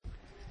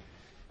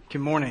Good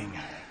morning.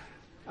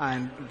 I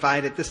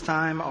invite at this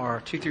time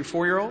our 2 through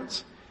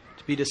 4-year-olds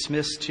to be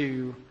dismissed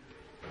to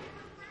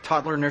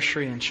toddler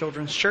nursery and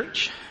children's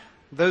church.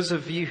 Those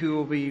of you who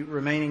will be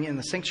remaining in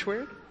the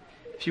sanctuary,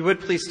 if you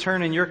would please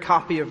turn in your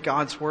copy of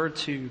God's Word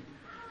to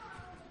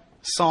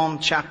Psalm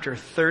chapter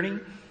 30.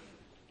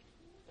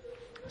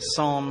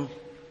 Psalm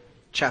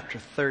chapter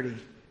 30.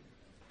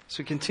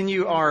 So we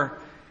continue our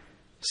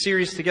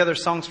series together,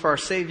 Songs for Our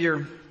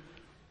Savior.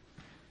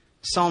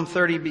 Psalm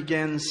 30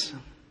 begins,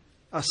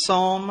 a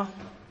song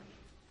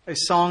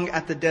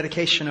at the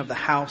dedication of the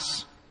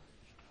house,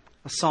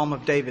 a psalm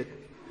of David.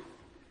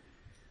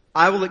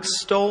 I will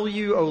extol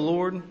you, O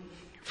Lord,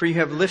 for you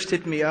have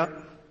lifted me up,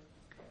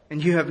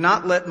 and you have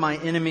not let my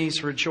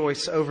enemies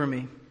rejoice over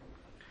me.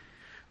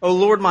 O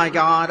Lord my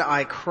God,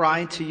 I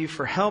cried to you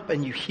for help,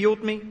 and you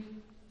healed me.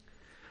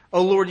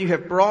 O Lord, you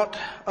have brought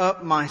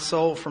up my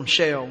soul from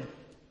Sheol.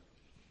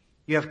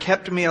 You have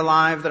kept me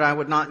alive that I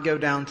would not go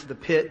down to the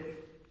pit.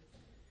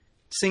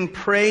 Sing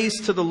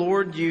praise to the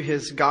Lord, you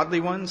his godly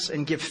ones,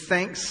 and give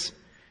thanks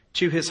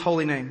to his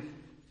holy name.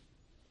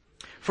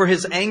 For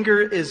his anger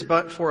is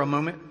but for a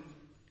moment.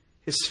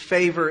 His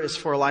favor is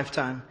for a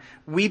lifetime.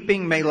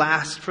 Weeping may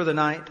last for the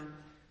night,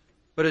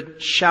 but a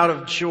shout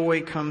of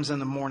joy comes in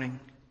the morning.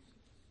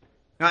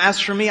 Now as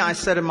for me, I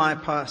said in my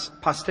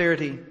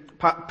prosperity,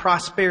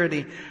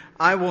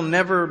 I will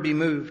never be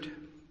moved.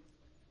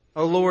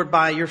 O Lord,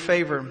 by your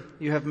favor,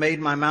 you have made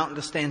my mountain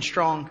to stand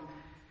strong.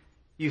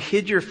 You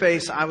hid your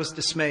face, I was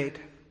dismayed.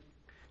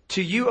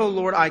 To you, O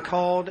Lord, I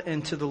called,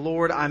 and to the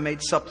Lord I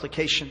made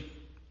supplication.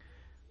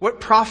 What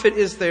profit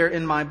is there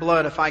in my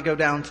blood if I go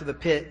down to the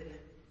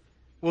pit?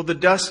 Will the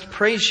dust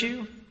praise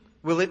you?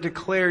 Will it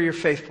declare your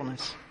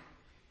faithfulness?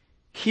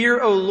 Hear,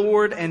 O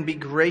Lord, and be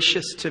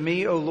gracious to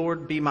me. O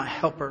Lord, be my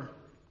helper.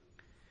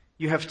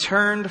 You have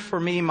turned for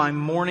me my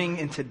mourning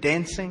into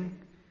dancing.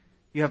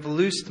 You have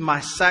loosed my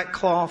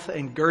sackcloth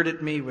and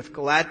girded me with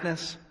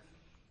gladness,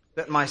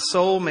 that my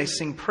soul may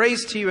sing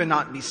praise to you and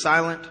not be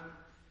silent.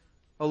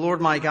 O Lord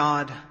my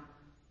God,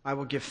 I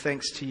will give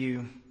thanks to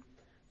you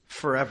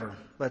forever.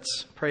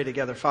 Let's pray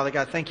together. Father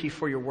God, thank you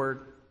for your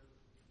word.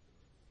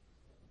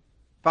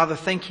 Father,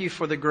 thank you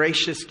for the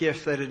gracious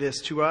gift that it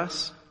is to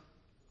us,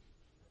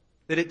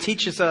 that it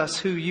teaches us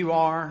who you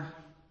are,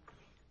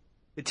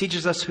 it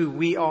teaches us who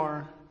we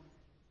are,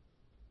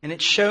 and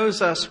it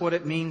shows us what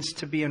it means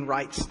to be in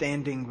right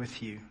standing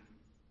with you.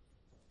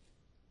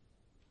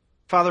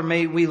 Father,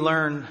 may we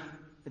learn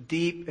a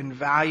deep and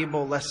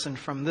valuable lesson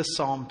from this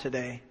psalm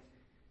today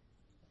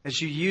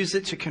as you use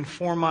it to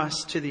conform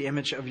us to the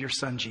image of your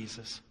Son,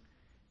 Jesus.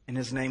 In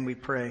his name we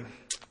pray.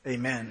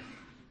 Amen.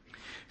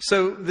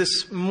 So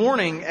this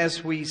morning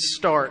as we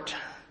start,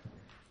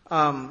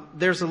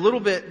 there's a little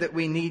bit that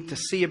we need to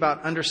see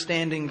about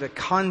understanding the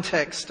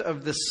context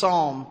of this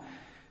psalm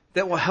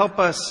that will help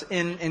us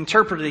in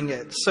interpreting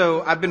it.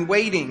 So I've been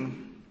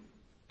waiting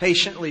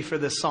patiently for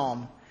this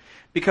psalm,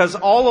 because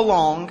all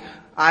along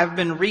I've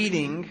been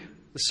reading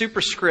the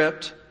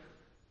superscript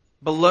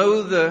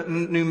below the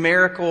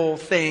numerical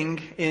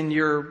thing in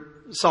your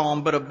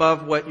psalm, but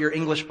above what your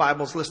English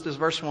Bibles list as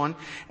verse 1.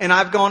 And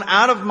I've gone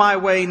out of my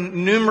way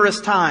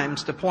numerous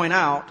times to point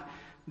out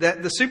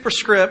that the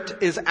superscript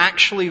is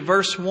actually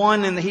verse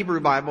 1 in the Hebrew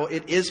Bible.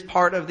 It is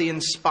part of the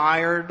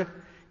inspired,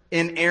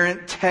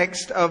 inerrant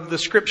text of the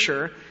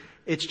Scripture.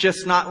 It's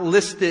just not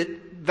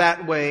listed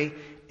that way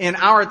in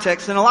our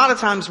text. And a lot of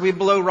times we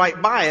blow right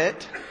by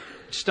it.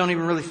 Just don't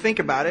even really think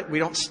about it. We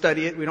don't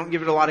study it. We don't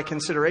give it a lot of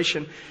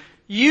consideration.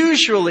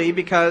 Usually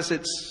because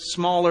it's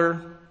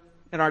smaller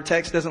in our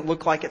text, doesn't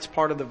look like it's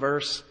part of the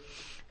verse.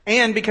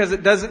 And because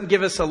it doesn't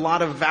give us a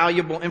lot of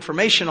valuable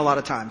information a lot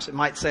of times. It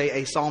might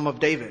say a Psalm of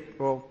David.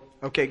 Well,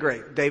 okay,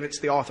 great. David's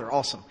the author.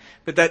 Awesome.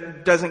 But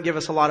that doesn't give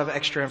us a lot of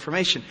extra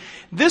information.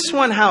 This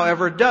one,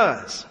 however,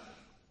 does.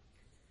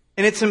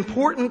 And it's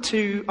important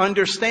to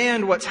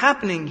understand what's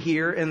happening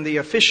here in the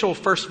official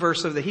first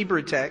verse of the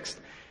Hebrew text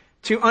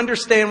to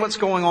understand what's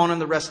going on in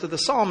the rest of the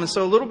psalm. And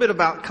so a little bit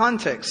about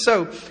context.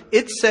 So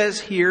it says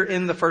here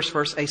in the first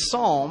verse, a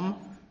psalm,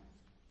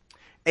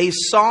 a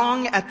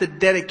song at the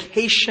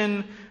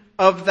dedication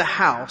of the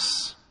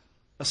house,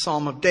 a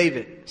psalm of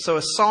David. So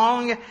a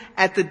song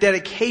at the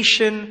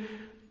dedication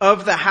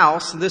of the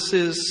house. This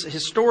is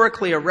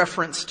historically a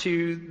reference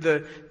to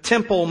the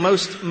temple.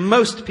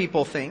 Most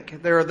people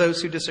think. There are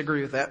those who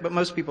disagree with that, but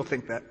most people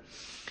think that.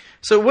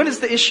 So what is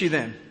the issue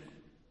then?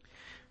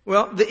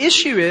 Well, the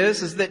issue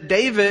is that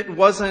David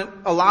wasn't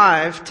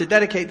alive to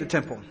dedicate the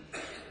temple.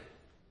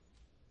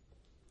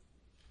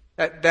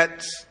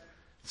 That's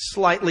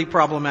slightly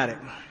problematic.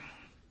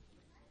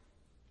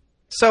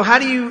 So how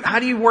do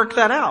you work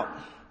that out?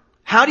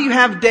 How do you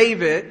have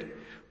David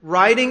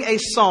writing a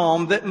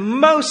psalm that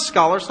most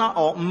scholars, not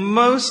all,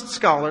 most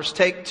scholars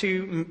take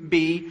to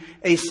be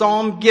a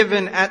psalm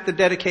given at the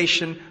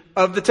dedication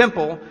of the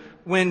temple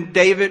when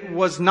David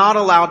was not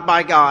allowed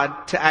by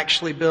God to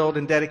actually build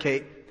and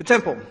dedicate the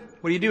temple?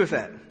 What do you do with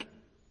that?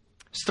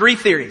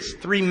 There's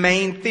three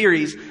main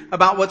theories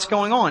about what's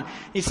going on.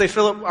 You say,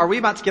 Philip, are we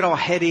about to get all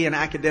heady and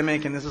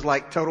academic and this is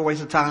like total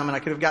waste of time and I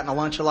could have gotten a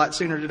lunch a lot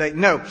sooner today?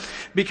 No,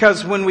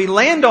 because when we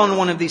land on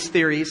one of these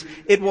theories,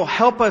 it will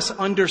help us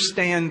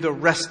understand the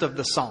rest of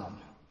the psalm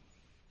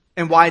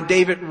and why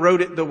David wrote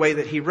it the way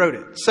that he wrote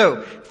it.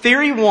 So,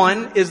 theory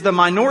one is the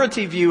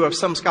minority view of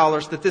some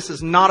scholars that this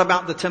is not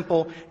about the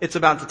temple, it's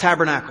about the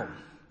tabernacle,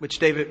 which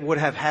David would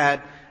have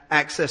had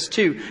access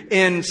to.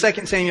 In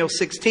 2 Samuel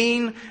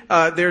 16,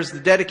 there's the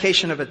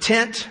dedication of a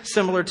tent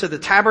similar to the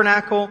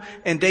tabernacle,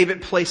 and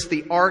David placed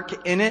the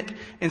ark in it.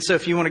 And so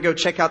if you want to go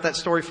check out that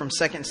story from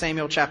 2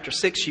 Samuel chapter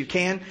 6, you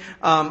can.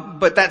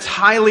 But that's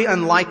highly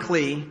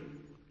unlikely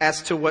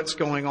as to what's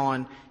going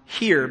on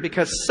here,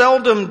 because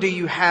seldom do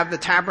you have the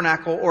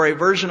tabernacle or a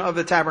version of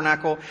the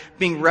tabernacle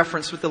being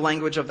referenced with the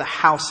language of the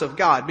house of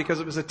God, because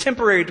it was a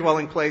temporary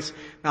dwelling place,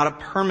 not a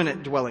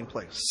permanent dwelling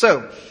place.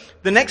 So,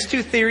 the next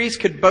two theories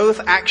could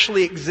both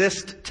actually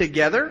exist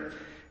together,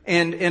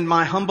 and in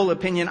my humble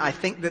opinion, I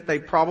think that they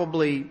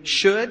probably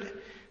should.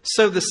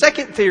 So the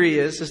second theory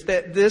is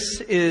that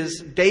this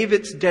is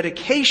David's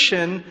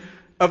dedication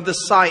of the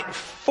site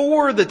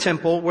for the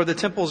temple, where the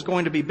temple is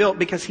going to be built,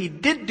 because he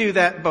did do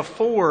that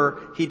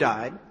before he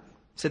died.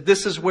 He said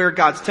this is where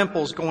God's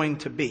temple is going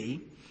to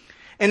be.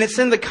 And it's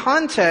in the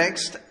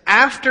context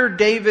after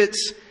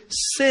David's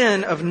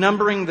sin of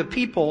numbering the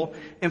people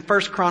in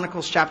 1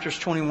 Chronicles chapters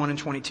 21 and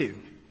 22.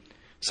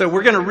 So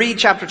we're going to read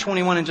chapter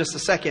 21 in just a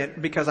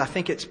second because I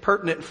think it's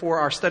pertinent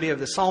for our study of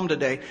the psalm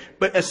today.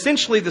 But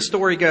essentially the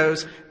story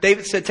goes,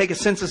 David said, take a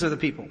census of the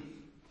people.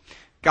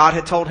 God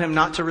had told him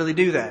not to really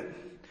do that.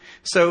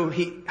 So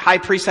high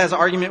priest has an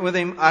argument with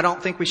him. I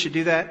don't think we should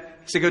do that.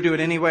 He said, go do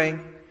it anyway.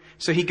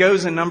 So he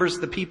goes and numbers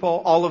the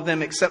people, all of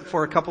them except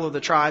for a couple of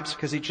the tribes,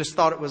 because he just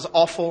thought it was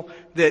awful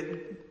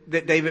that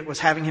David was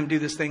having him do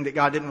this thing that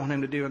God didn't want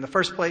him to do in the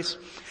first place.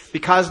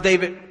 Because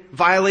David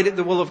violated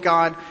the will of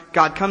God,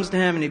 God comes to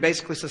him and he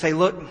basically says, hey,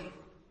 look,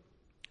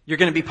 you're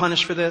going to be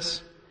punished for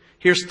this.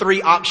 Here's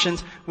 3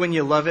 options. Wouldn't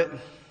you love it?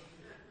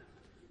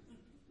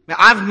 Now,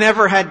 I've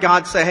never had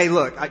God say, hey,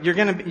 look, you're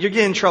getting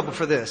in trouble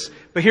for this,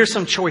 but here's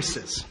some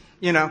choices.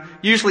 You know,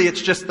 usually it's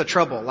just the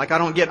trouble. Like, I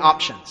don't get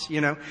options,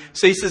 you know.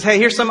 So he says, hey,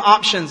 here's some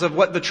options of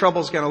what the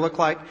trouble's going to look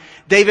like.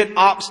 David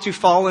opts to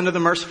fall into the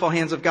merciful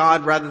hands of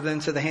God rather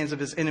than to the hands of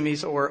his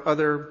enemies or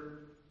other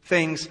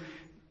things.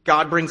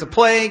 God brings a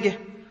plague.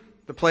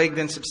 The plague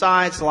then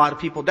subsides. A lot of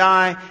people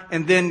die.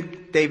 And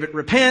then David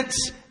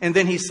repents. And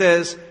then he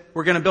says,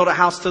 we're going to build a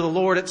house to the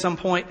Lord at some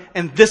point,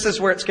 and this is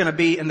where it's going to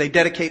be. And they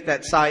dedicate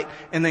that site.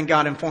 And then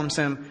God informs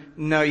him,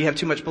 no, you have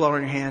too much blood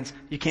on your hands.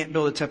 You can't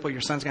build a temple.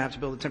 Your son's going to have to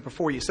build a temple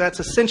for you. So that's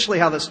essentially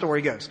how the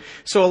story goes.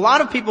 So a lot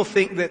of people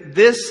think that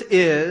this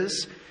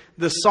is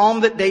the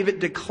psalm that David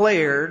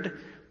declared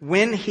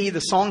when the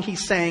song he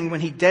sang when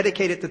he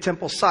dedicated the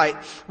temple site,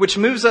 which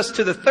moves us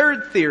to the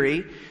third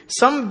theory.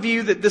 Some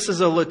view that this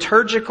is a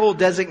liturgical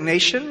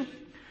designation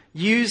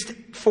used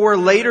for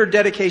later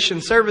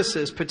dedication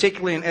services,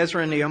 particularly in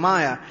Ezra and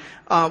Nehemiah,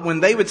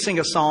 when they would sing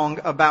a song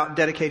about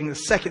dedicating the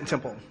second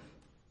temple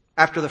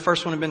after the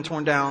first one had been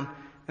torn down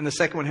and the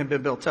second one had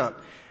been built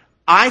up.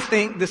 I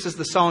think this is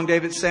the song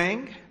David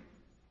sang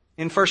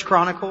in 1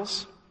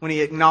 Chronicles when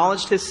he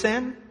acknowledged his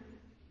sin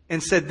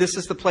and said this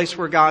is the place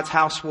where God's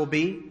house will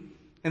be,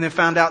 and then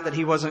found out that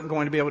he wasn't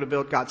going to be able to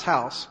build God's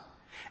house.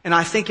 And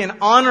I think in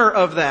honor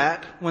of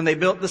that, when they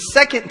built the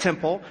second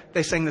temple,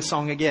 they sang the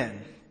song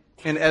again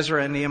in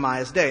Ezra and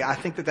Nehemiah's day. I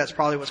think that that's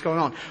probably what's going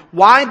on.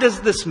 Why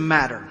does this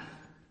matter?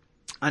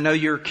 I know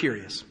you're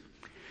curious.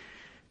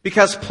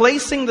 Because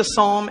placing the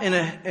psalm in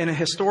a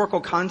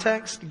historical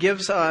context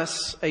gives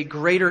us a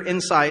greater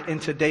insight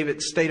into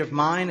David's state of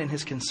mind and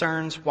his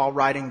concerns while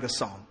writing the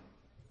psalm.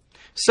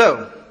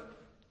 So,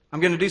 I'm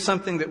going to do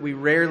something that we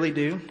rarely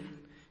do.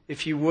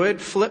 If you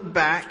would, flip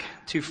back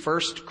to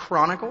 1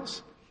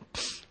 Chronicles,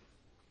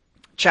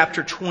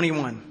 chapter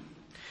 21.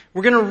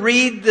 We're going to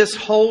read this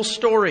whole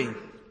story.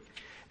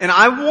 And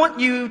I want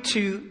you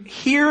to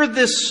hear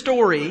this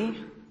story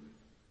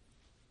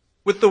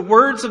with the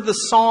words of the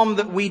psalm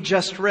that we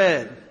just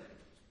read.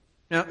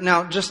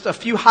 Now, just a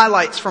few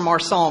highlights from our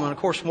psalm, and of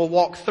course we'll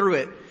walk through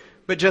it,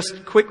 but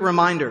just quick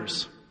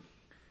reminders.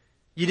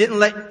 You didn't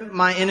let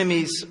my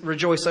enemies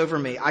rejoice over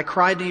me. I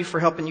cried to you for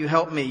help and you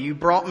helped me. You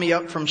brought me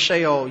up from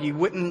Sheol. You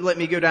wouldn't let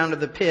me go down to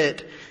the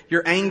pit.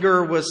 Your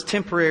anger was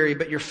temporary,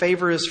 but your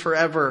favor is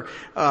forever.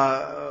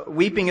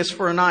 Weeping is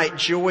for a night.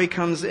 Joy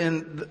comes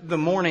in the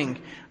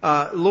morning.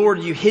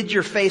 Lord, you hid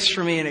your face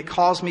from me and it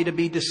caused me to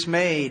be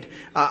dismayed.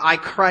 I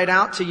cried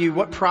out to you,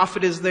 what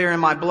profit is there in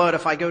my blood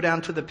if I go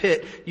down to the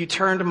pit? You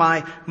turned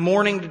my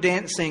mourning to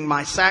dancing.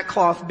 My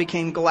sackcloth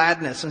became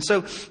gladness. And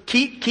so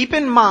keep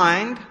in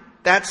mind,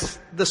 that's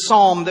the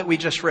psalm that we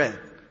just read.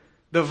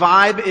 The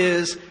vibe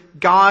is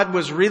God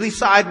was really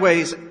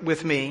sideways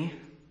with me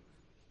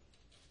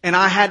and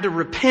I had to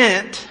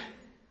repent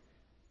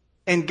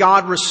and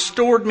God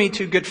restored me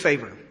to good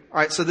favor. All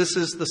right, so this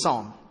is the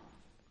psalm.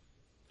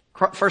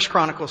 1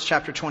 Chronicles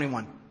chapter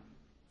 21.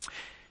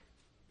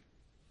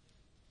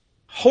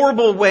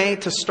 Horrible way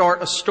to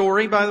start a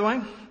story, by the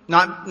way.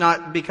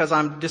 Not because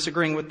I'm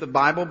disagreeing with the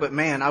Bible, but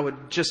man, I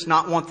would just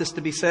not want this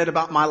to be said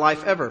about my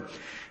life ever.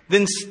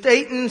 Then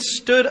Satan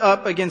stood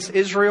up against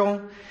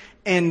Israel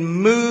and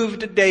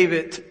moved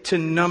David to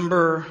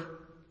number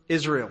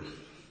Israel.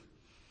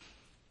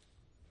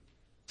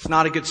 It's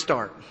not a good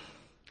start.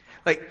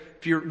 Like,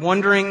 if you're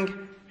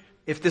wondering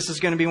if this is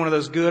going to be one of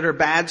those good or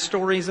bad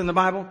stories in the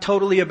Bible,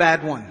 totally a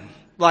bad one.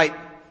 Like,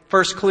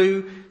 first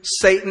clue,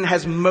 Satan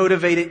has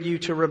motivated you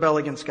to rebel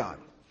against God.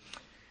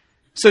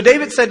 So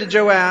David said to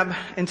Joab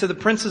and to the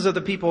princes of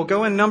the people,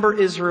 "Go and number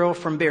Israel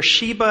from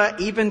Beersheba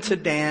even to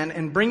Dan,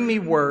 and bring me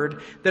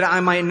word that I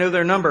might know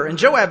their number." And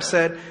Joab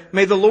said,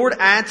 "May the Lord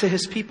add to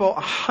his people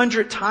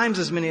 100 times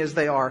as many as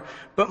they are.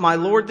 But my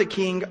lord the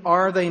king,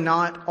 are they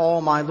not all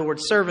my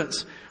lord's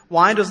servants?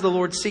 Why does the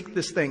Lord seek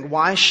this thing?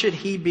 Why should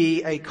he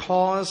be a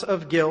cause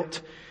of guilt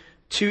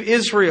to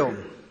Israel?"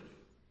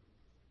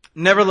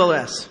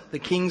 Nevertheless, the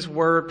king's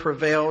word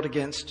prevailed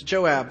against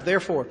Joab.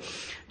 Therefore,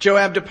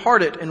 Joab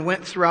departed and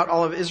went throughout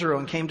all of Israel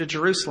and came to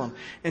Jerusalem.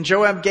 And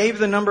Joab gave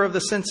the number of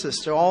the census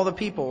to all the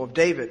people of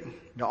David.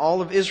 To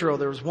all of Israel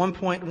there was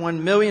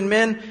 1.1 million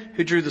men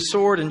who drew the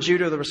sword. In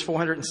Judah there was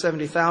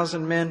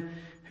 470,000 men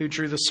who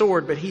drew the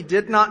sword. But he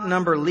did not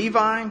number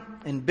Levi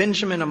and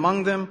Benjamin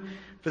among them,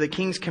 for the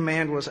king's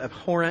command was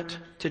abhorrent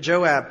to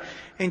Joab.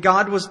 And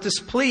God was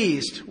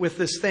displeased with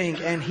this thing,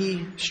 and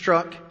he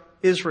struck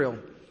Israel.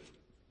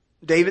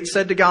 David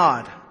said to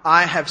God,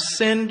 "I have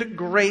sinned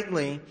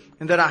greatly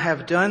in that I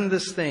have done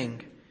this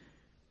thing.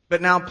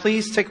 But now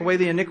please take away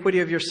the iniquity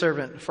of your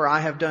servant, for I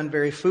have done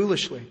very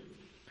foolishly."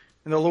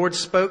 And the Lord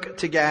spoke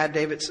to Gad,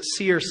 David's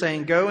seer,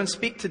 saying, "Go and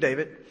speak to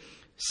David,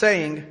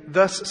 saying,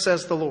 'Thus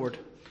says the Lord,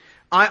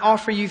 I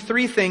offer you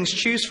 3 things.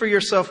 Choose for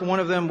yourself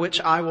one of them,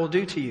 which I will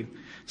do to you.'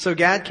 So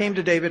Gad came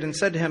to David and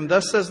said to him,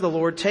 'Thus says the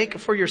Lord, take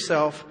for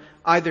yourself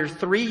either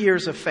 3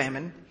 years of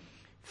famine,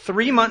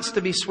 3 months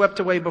to be swept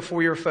away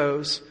before your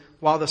foes,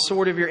 while the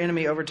sword of your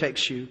enemy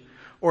overtakes you,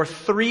 or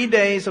 3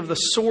 days of the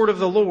sword of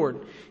the Lord,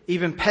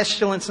 even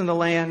pestilence in the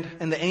land,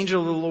 and the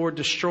angel of the Lord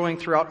destroying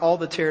throughout all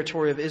the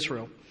territory of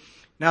Israel.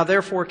 Now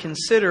therefore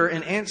consider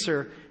and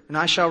answer, and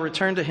I shall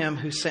return to him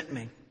who sent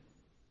me.'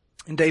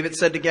 And David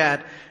said to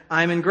Gad,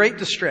 'I am in great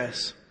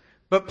distress,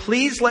 but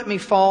please let me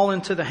fall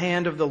into the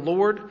hand of the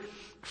Lord,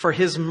 for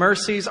his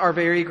mercies are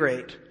very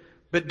great.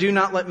 But do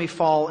not let me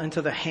fall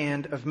into the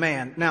hand of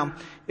man.'" Now,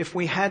 if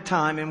we had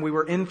time and we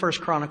were in 1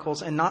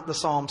 Chronicles and not the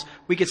Psalms,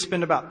 we could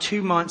spend about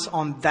 2 months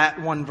on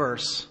that one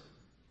verse.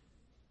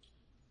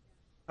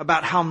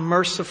 About how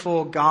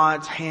merciful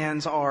God's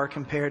hands are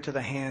compared to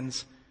the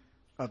hands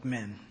of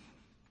men.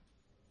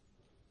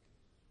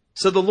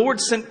 So the Lord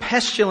sent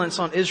pestilence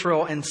on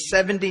Israel, and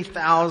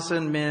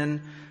 70,000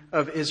 men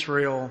of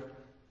Israel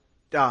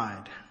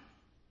died.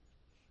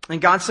 And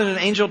God sent an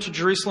angel to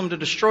Jerusalem to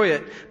destroy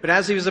it. But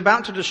as he was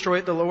about to destroy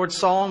it, the Lord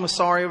saw and was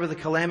sorry over the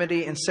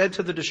calamity and said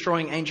to the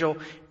destroying angel,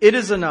 "It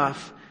is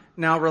enough.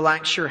 Now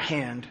relax your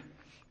hand."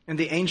 And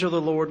the angel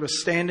of the Lord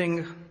was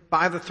standing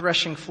by the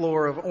threshing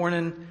floor of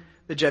Ornan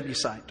the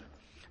Jebusite.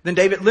 Then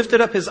David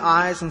lifted up his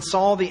eyes and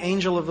saw the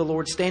angel of the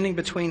Lord standing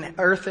between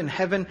earth and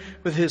heaven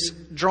with his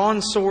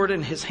drawn sword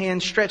and his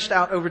hand stretched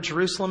out over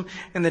Jerusalem.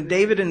 And then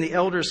David and the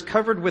elders,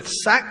 covered with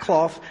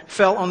sackcloth,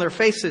 fell on their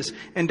faces.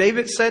 And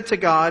David said to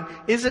God,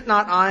 "Is it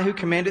not I who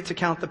commanded to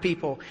count the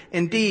people?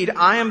 Indeed,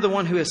 I am the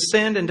one who has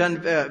sinned and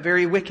done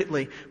very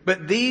wickedly.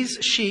 But these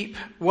sheep,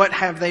 what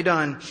have they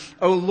done?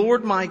 O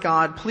Lord my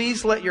God,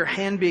 please let your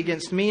hand be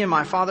against me and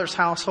my father's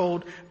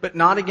household, but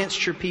not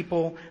against your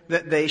people,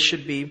 that they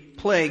should be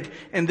plagued."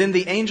 And then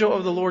the angel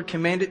of the Lord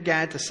commanded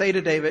Gad to say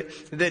to David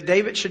that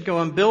David should go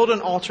and build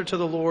an altar to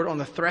the Lord on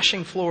the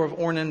threshing floor of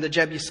Ornan the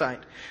Jebusite.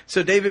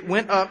 So David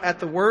went up at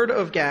the word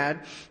of Gad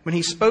when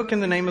he spoke in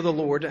the name of the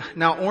Lord.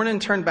 Now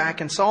Ornan turned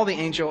back and saw the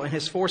angel, and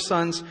his 4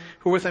 sons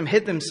who were with him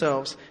hid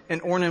themselves,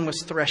 and Ornan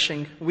was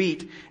threshing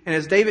wheat. And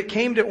as David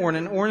came to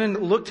Ornan,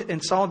 Ornan looked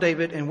and saw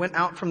David and went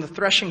out from the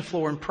threshing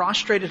floor and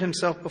prostrated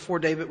himself before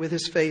David with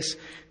his face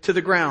to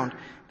the ground.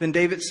 Then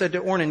David said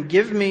to Ornan,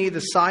 "Give me the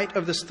site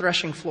of this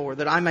threshing floor,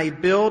 that I may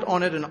build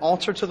on it an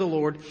altar to the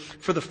Lord.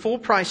 For the full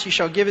price you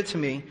shall give it to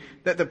me,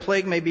 that the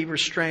plague may be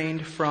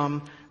restrained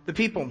from the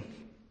people."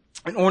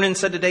 And Ornan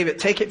said to David,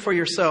 "Take it for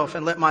yourself,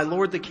 and let my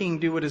lord the king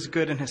do what is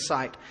good in his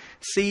sight.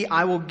 See,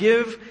 I will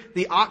give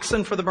the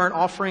oxen for the burnt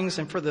offerings,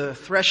 and for the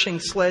threshing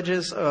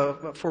sledges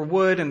for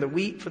wood, and the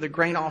wheat for the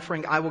grain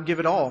offering. I will give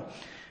it all."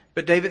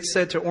 But David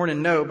said to Ornan,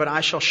 "No, but I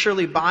shall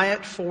surely buy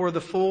it for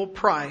the full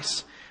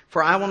price.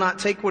 For I will not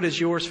take what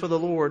is yours for the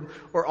Lord,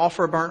 or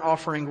offer a burnt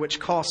offering which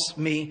costs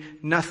me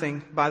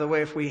nothing." By the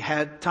way, if we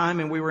had time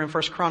and we were in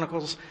 1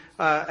 Chronicles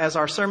as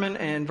our sermon,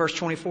 and verse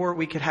 24,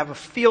 we could have a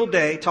field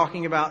day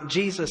talking about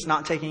Jesus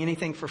not taking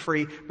anything for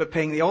free, but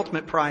paying the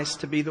ultimate price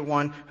to be the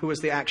one who was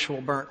the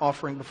actual burnt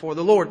offering before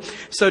the Lord.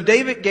 So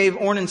David gave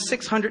Ornan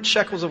 600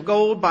 shekels of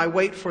gold by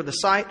weight for the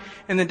site.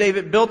 And then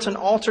David built an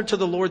altar to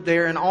the Lord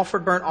there and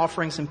offered burnt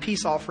offerings and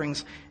peace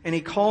offerings. And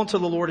he called to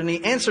the Lord, and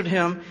he answered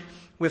him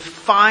with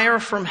fire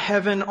from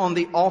heaven on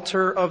the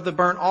altar of the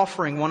burnt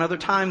offering. One other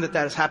time that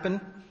has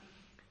happened.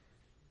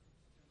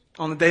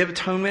 On the Day of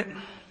Atonement,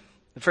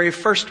 the very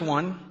first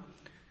one,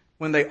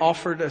 when they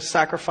offered a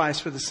sacrifice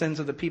for the sins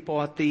of the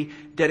people at the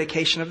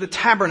dedication of the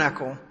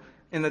tabernacle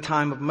in the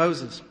time of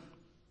Moses.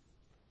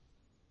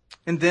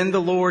 And then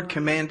the Lord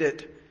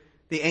commanded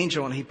the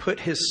angel, and he put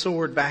his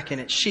sword back in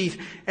its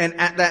sheath. And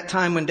at that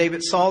time, when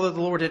David saw that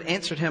the Lord had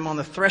answered him on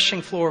the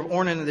threshing floor of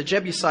Ornan and the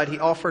Jebusite, he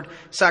offered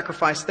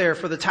sacrifice there.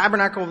 For the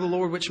tabernacle of the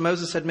Lord, which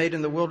Moses had made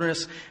in the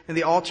wilderness, and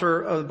the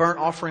altar of the burnt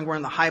offering were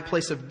in the high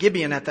place of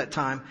Gibeon at that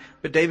time.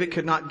 But David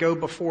could not go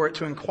before it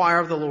to inquire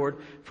of the Lord,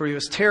 for he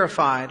was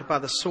terrified by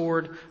the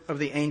sword of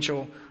the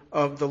angel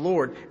of the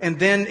Lord. And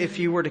then, if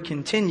you were to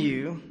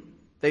continue,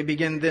 they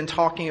begin then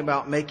talking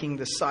about making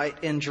the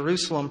site in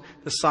Jerusalem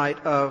the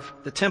site of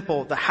the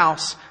temple, the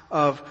house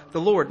of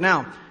the Lord.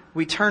 Now,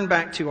 we turn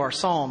back to our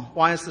psalm.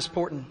 Why is this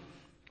important?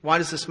 Why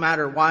does this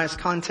matter? Why is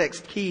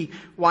context key?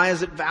 Why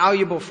is it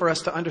valuable for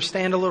us to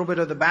understand a little bit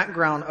of the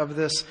background of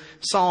this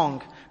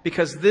song?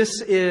 Because this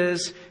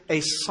is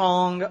a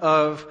song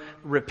of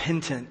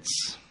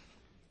repentance.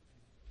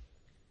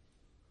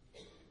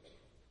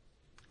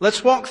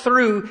 Let's walk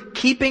through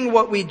keeping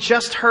what we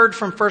just heard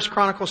from 1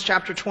 Chronicles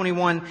chapter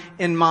 21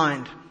 in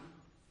mind.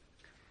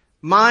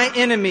 My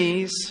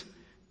enemies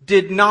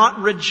did not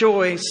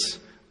rejoice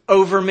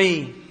over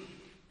me.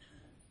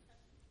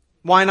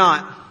 Why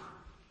not?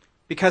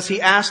 Because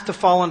he asked to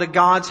fall into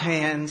God's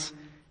hands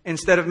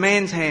instead of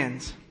man's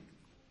hands.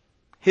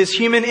 His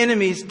human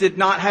enemies did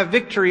not have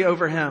victory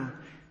over him.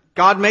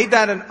 God made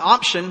that an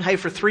option. Hey,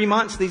 for 3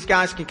 months, these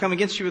guys can come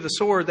against you with a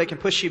sword. They can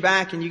push you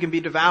back and you can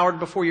be devoured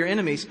before your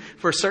enemies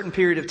for a certain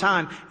period of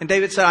time. And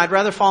David said, I'd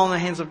rather fall in the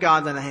hands of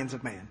God than the hands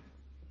of man.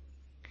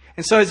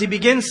 And so as he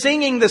begins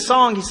singing the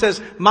song, he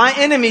says, my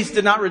enemies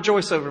did not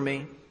rejoice over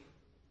me.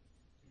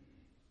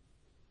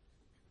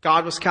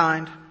 God was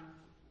kind.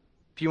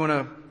 If you want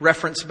to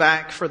reference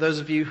back, for those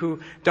of you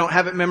who don't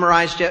have it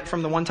memorized yet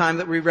from the one time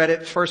that we read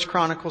it, 1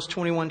 Chronicles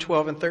 21,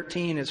 12, and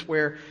 13 is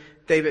where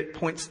David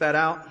points that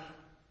out.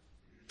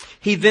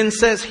 He then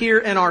says here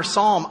in our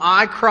psalm,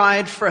 I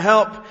cried for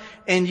help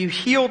and you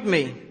healed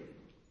me.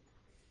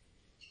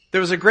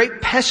 There was a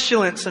great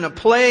pestilence and a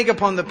plague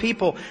upon the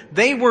people.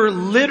 They were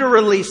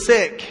literally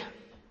sick.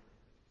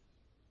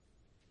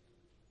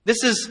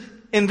 This is,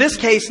 in this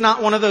case,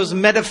 not one of those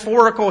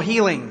metaphorical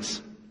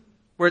healings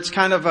where it's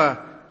kind of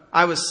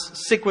I was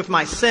sick with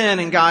my sin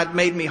and God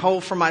made me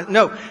whole from my...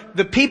 No,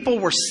 the people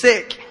were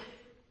sick.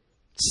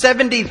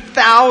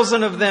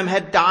 70,000 of them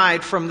had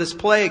died from this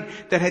plague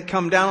that had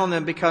come down on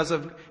them because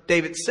of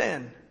David's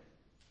sin.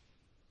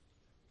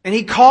 And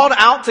he called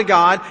out to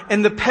God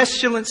and the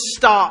pestilence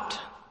stopped.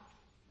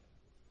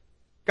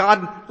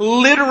 God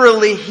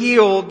literally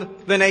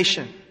healed the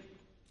nation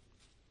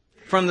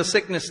from the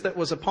sickness that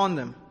was upon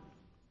them.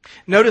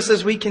 Notice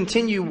as we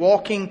continue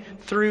walking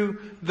through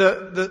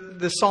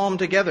the psalm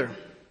together.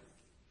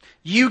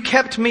 You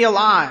kept me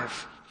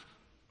alive.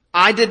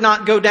 I did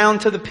not go down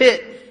to the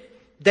pit.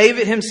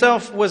 David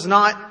himself was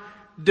not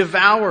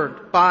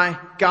devoured by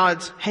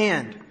God's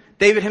hand.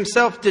 David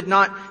himself did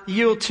not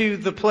yield to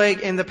the plague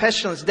and the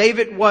pestilence.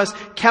 David was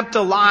kept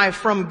alive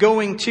from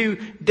going to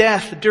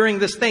death during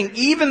this thing,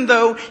 even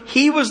though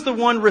he was the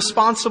one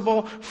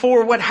responsible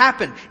for what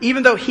happened,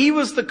 even though he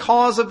was the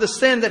cause of the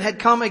sin that had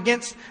come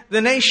against the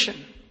nation.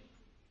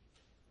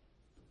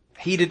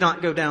 He did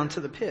not go down to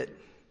the pit.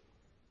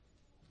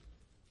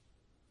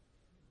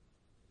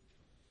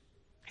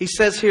 He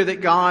says here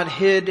that God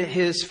hid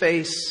his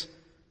face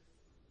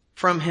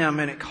from him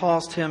and it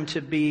caused David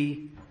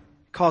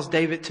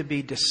to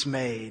be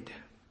dismayed.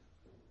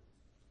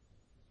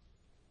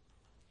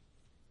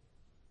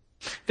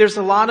 There's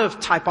a lot of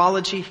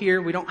typology here.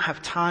 We don't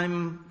have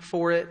time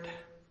for it.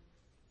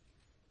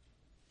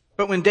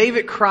 But when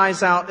David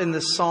cries out in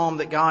this psalm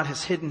that God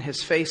has hidden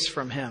his face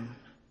from him,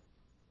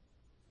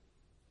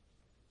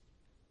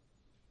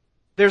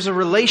 there's a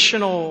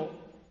relational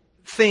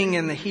thing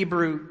in the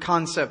Hebrew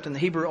concept, in the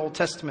Hebrew Old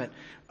Testament,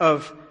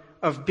 of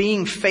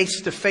being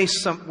face to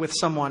face with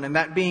someone, and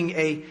that being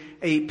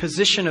a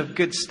position of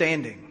good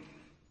standing.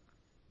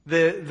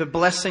 The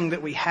blessing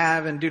that we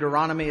have in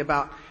Deuteronomy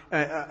about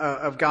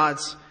of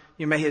God's,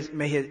 may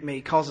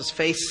he cause his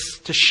face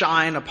to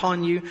shine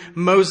upon you.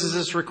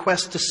 Moses'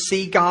 request to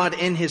see God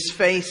in his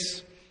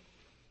face.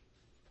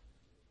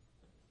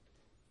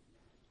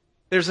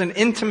 There's an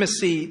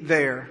intimacy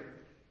there.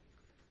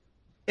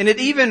 And it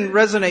even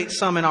resonates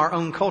some in our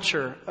own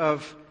culture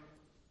of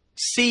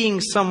seeing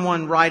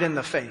someone right in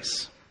the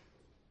face.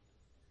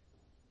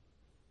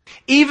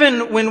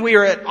 Even when we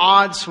are at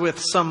odds with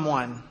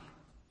someone,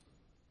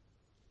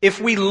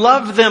 if we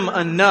love them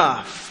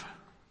enough,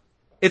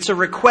 it's a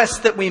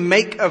request that we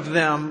make of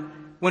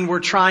them when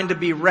we're trying to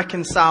be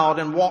reconciled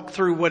and walk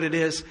through what it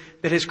is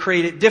that has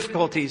created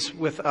difficulties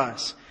with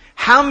us.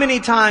 How many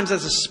times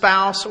as a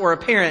spouse or a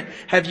parent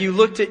have you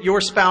looked at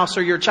your spouse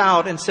or your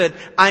child and said,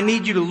 I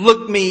need you to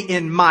look me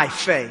in my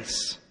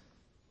face?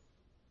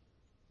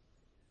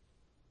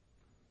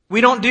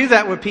 We don't do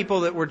that with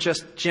people that we're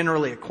just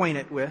generally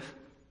acquainted with.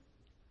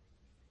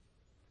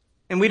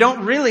 And we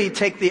don't really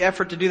take the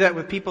effort to do that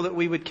with people that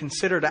we would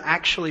consider to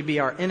actually be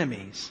our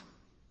enemies.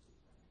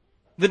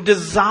 The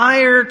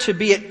desire to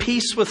be at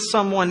peace with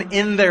someone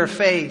in their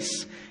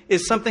face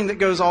is something that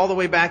goes all the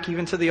way back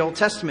even to the Old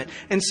Testament.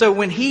 And so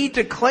when he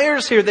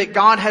declares here that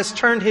God has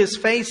turned his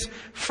face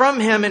from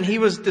him and he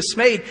was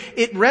dismayed,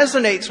 it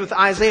resonates with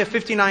Isaiah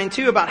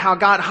 59:2 about how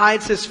God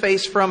hides his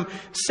face from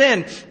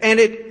sin. And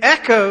it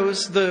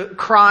echoes the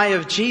cry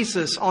of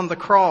Jesus on the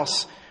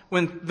cross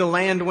when the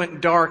land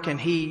went dark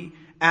and he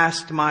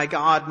asked, my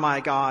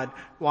God,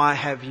 why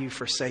have you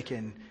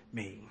forsaken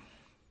me?"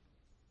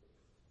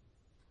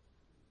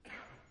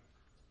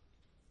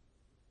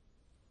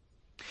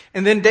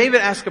 And then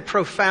David asked a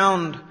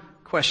profound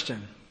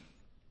question.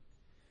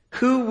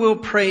 Who will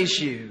praise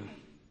you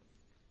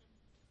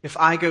if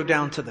I go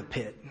down to the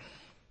pit?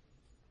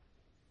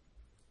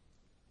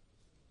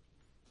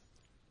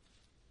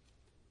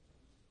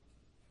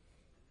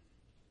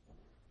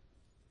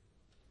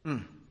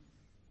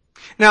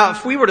 Now,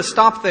 if we were to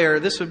stop there,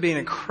 this would be an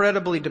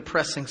incredibly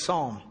depressing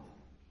psalm.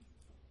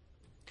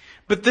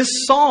 But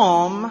this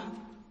psalm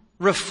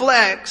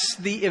reflects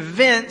the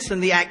events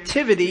and the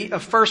activity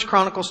of 1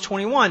 Chronicles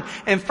 21.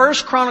 And 1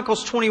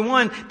 Chronicles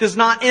 21 does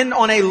not end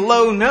on a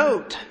low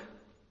note.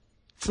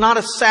 It's not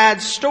a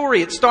sad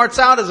story. It starts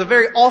out as a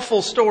very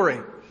awful story.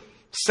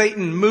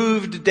 Satan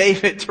moved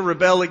David to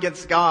rebel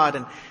against God,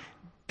 and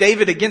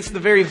David, against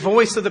the very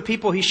voice of the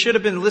people he should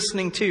have been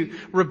listening to,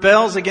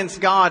 rebels against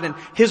God, and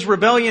his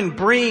rebellion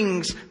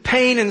brings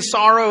pain and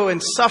sorrow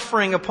and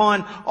suffering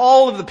upon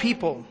all of the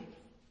people.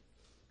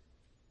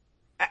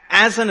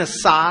 As an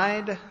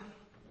aside,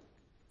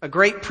 a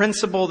great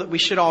principle that we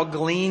should all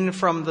glean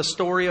from the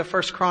story of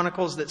 1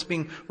 Chronicles that's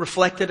being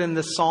reflected in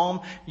this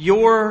psalm: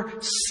 your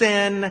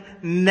sin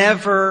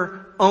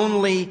never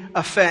only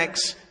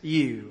affects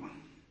you.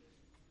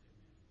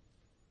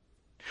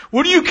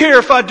 What do you care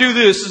if I do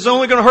this? It's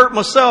only going to hurt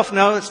myself.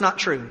 No, that's not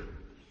true.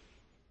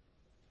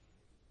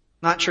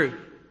 Not true.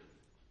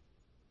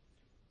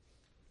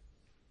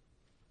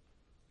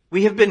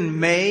 We have been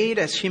made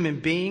as human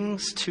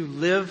beings to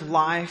live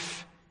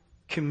life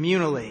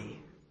communally.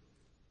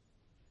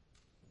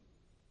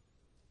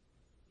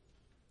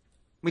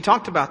 We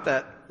talked about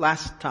that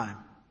last time.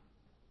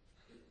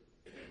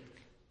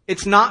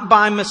 It's not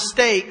by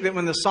mistake that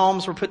when the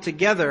Psalms were put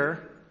together,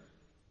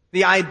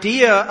 the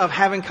idea of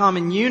having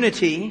common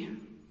unity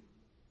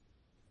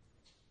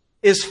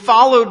is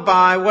followed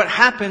by what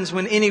happens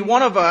when any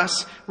one of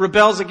us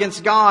rebels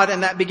against God,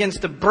 and that begins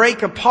to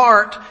break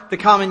apart the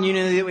common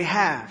unity that we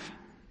have.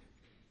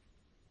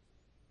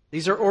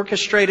 These are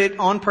orchestrated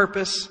on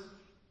purpose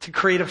to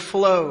create a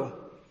flow.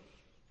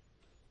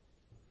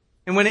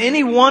 And when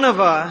any one of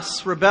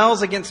us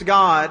rebels against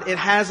God, it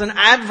has an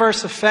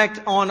adverse effect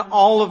on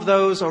all of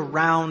those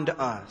around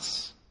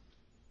us,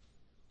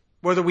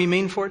 whether we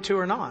mean for it to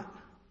or not.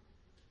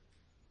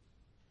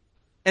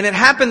 And it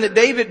happened that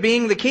David,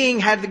 being the king,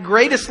 had the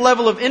greatest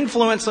level of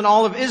influence in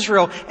all of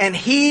Israel, and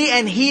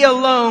he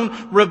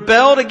alone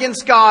rebelled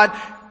against God,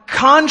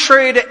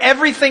 contrary to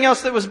everything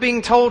else that was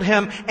being told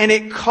him, and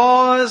it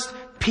caused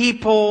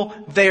people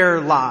their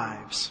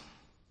lives.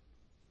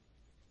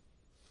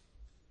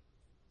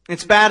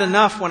 It's bad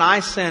enough when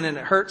I sin and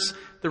it hurts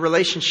the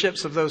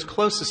relationships of those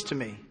closest to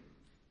me.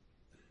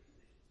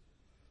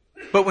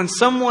 But when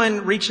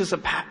someone reaches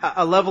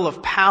a level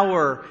of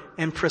power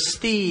and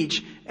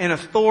prestige and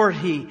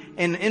authority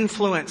and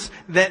influence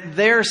that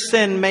their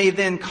sin may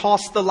then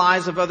cost the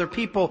lives of other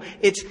people,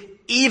 it's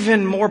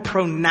even more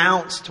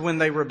pronounced when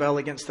they rebel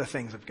against the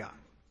things of God.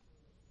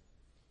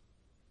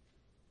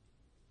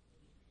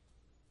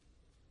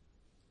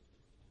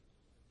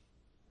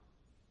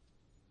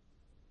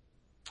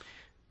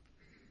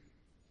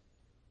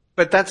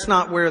 But that's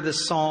not where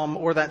this psalm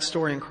or that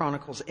story in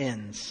Chronicles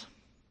ends.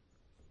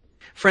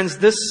 Friends,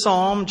 this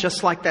psalm,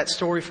 just like that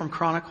story from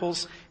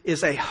Chronicles,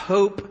 is a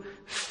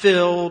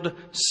hope-filled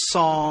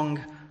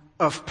song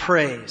of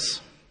praise.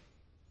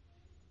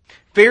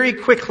 Very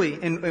quickly,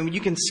 and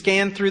you can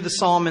scan through the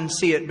psalm and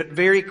see it, but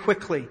very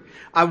quickly,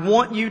 I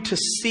want you to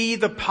see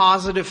the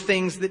positive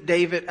things that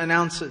David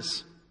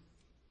announces.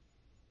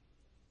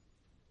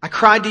 I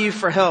cried to you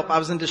for help. I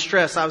was in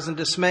distress. I was in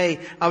dismay.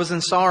 I was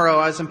in sorrow.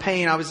 I was in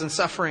pain. I was in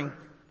suffering.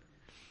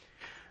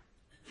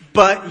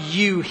 But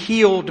you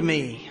healed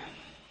me.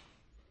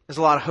 There's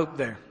a lot of hope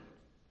there.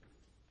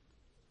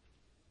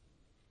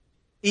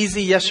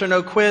 Easy yes or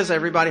no quiz.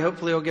 Everybody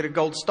hopefully will get a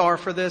gold star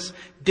for this.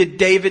 Did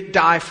David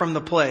die from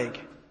the plague?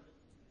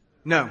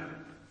 No.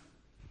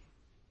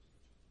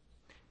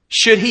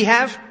 Should he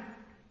have?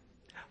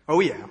 Oh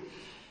yeah.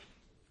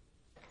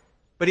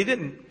 But he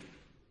didn't.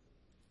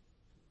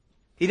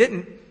 He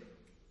didn't.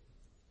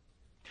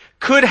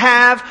 Could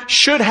have,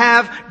 should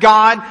have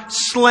God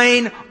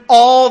slain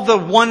all the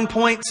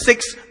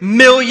 1.6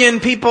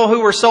 million people who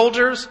were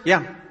soldiers?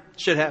 Yeah,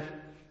 should have.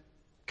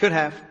 Could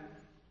have.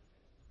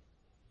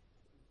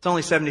 It's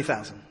only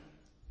 70,000.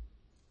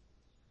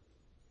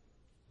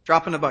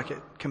 Drop in the bucket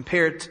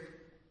compared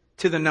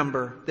to the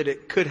number that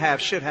it could have,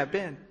 should have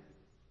been.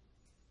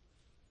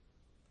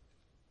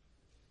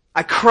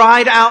 I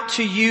cried out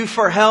to you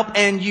for help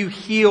and you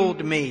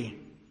healed me.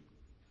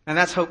 And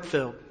that's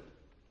hope-filled.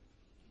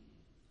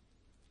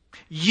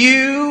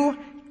 You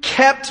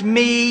kept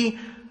me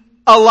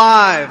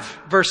alive.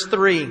 Verse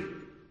 3.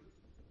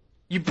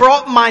 You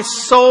brought my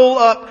soul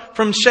up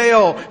from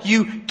Sheol.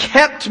 You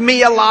kept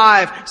me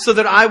alive so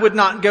that I would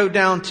not go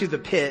down to the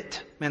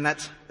pit. Man,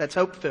 that's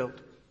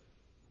hope-filled.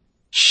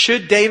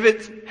 Should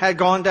David have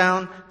gone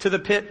down to the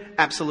pit?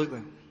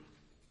 Absolutely.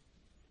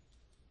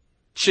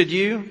 Should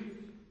you?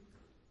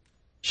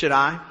 Should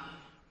I?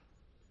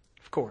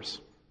 Of course.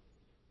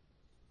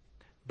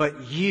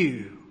 But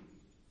you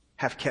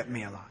have kept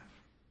me alive.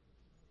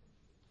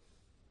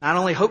 Not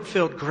only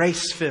hope-filled,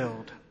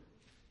 grace-filled.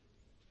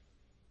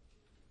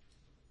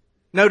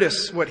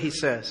 Notice what he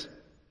says.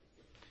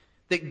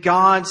 That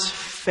God's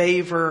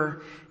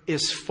favor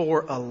is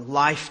for a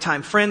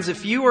lifetime. Friends,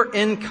 if you are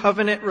in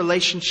covenant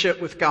relationship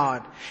with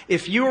God,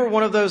 if you are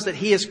one of those that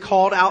He has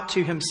called out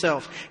to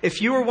Himself,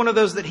 if you are one of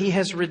those that He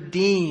has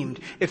redeemed,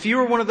 if you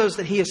are one of those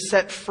that He has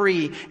set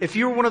free, if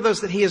you are one of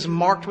those that He has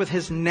marked with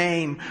His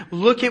name,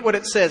 look at what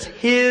it says.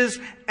 His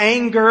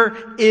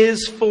anger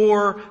is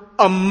for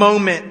a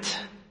moment,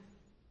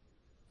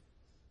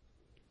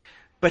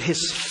 but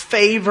His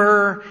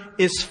favor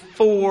is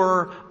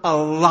for a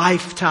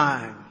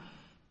lifetime.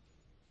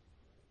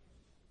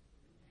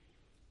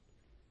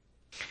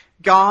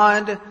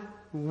 God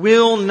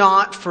will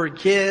not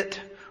forget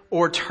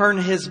or turn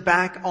His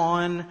back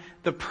on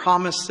the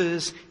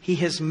promises He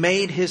has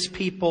made His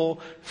people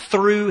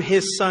through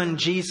His Son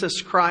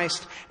Jesus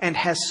Christ and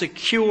has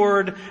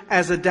secured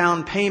as a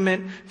down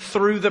payment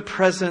through the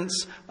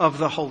presence of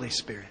the Holy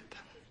Spirit.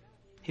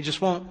 He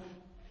just won't.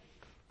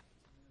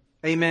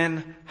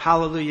 Amen.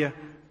 Hallelujah.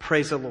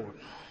 Praise the Lord.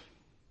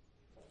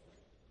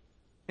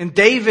 And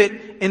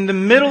David, in the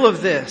middle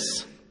of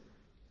this,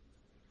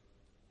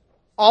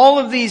 all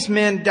of these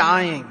men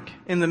dying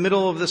in the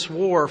middle of this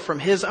war from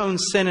his own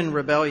sin and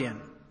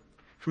rebellion,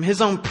 from his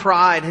own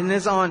pride and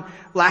his own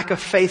lack of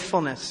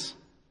faithfulness.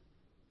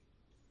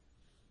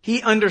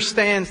 He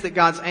understands that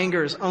God's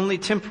anger is only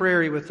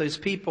temporary with those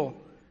people.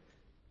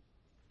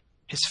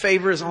 His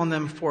favor is on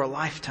them for a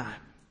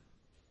lifetime.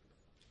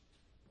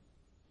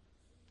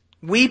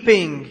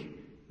 Weeping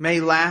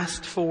may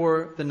last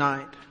for the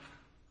night,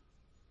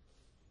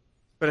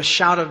 but a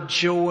shout of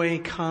joy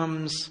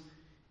comes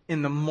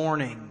in the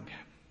morning.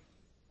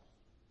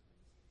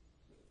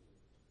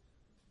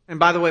 And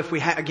by the way, if we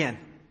had, again,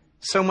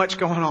 so much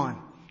going on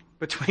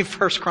between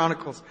 1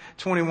 Chronicles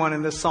 21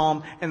 and this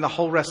Psalm and the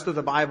whole rest of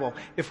the Bible.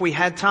 If we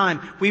had time,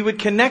 we would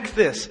connect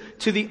this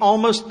to the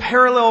almost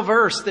parallel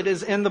verse that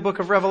is in the book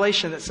of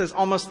Revelation that says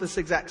almost this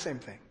exact same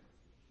thing.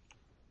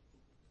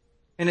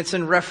 And it's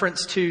in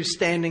reference to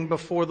standing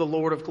before the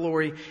Lord of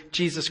glory,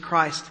 Jesus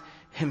Christ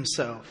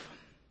Himself.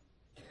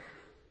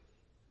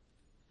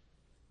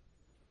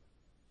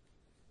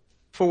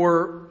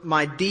 For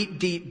my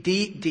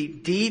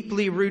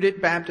deeply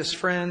rooted Baptist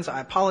friends,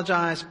 I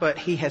apologize, but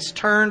He has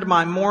turned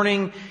my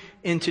mourning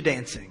into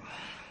dancing.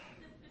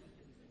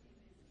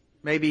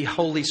 Maybe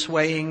holy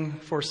swaying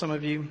for some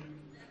of you.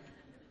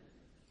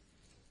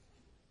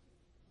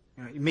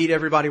 You meet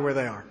everybody where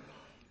they are.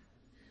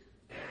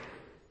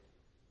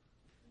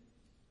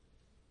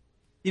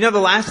 You know, the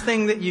last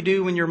thing that you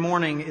do when you're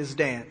mourning is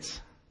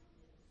dance.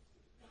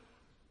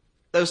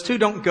 Those two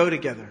don't go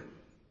together.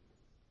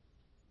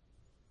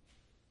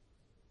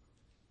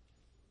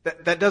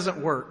 That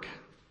doesn't work.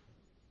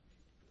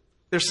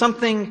 There's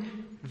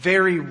something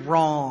very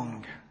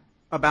wrong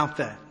about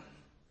that.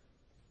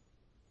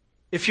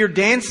 If you're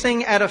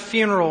dancing at a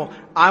funeral,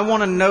 I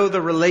want to know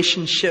the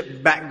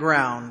relationship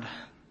background.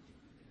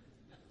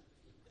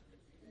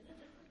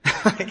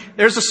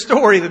 There's a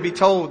story to be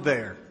told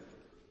there.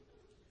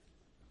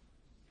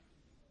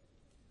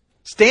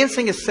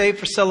 Dancing is saved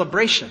for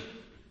celebration.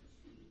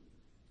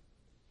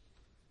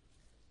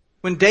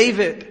 When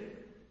David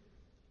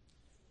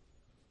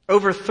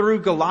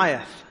overthrew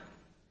Goliath,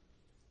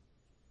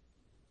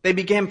 they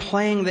began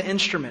playing the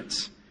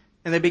instruments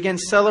and they began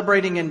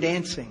celebrating and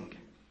dancing.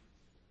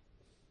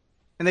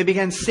 And they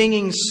began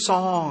singing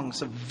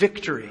songs of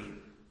victory.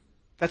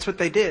 That's what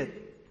they did.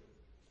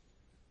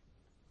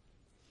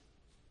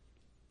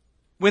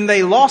 When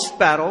they lost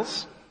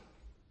battles,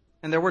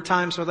 and there were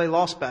times where they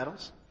lost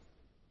battles,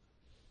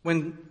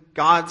 when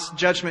God's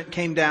judgment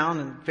came down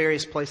in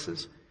various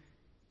places,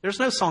 there's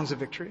no songs of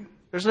victory.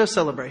 There's no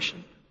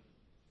celebration.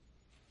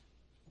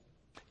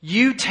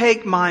 You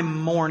take my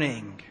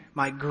mourning,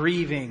 my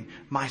grieving,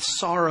 my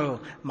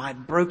sorrow, my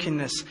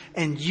brokenness,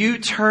 and you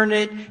turn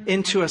it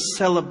into a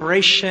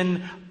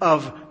celebration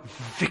of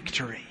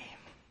victory.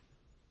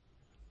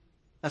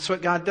 That's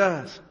what God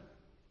does.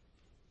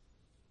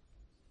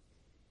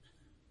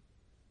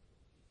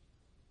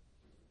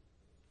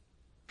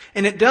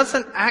 And it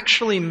doesn't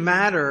actually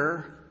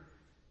matter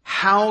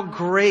how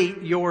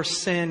great your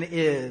sin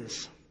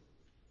is.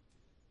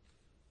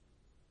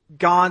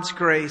 God's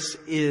grace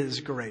is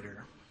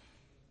greater.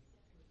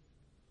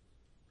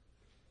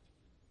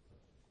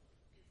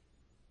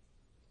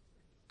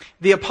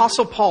 The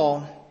Apostle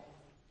Paul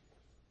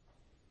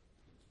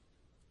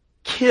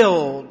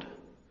killed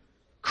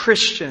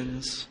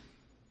Christians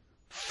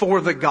for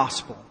the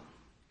gospel.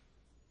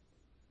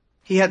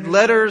 He had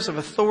letters of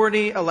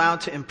authority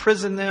allowed to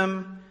imprison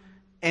them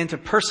and to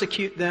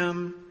persecute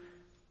them,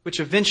 which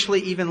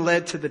eventually even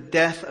led to the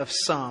death of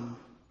some.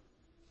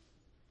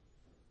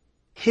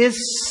 His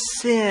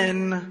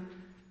sin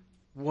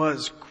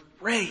was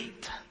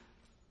great.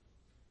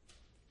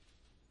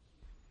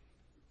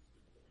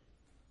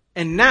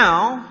 And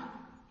now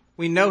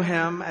we know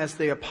him as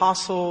the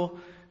apostle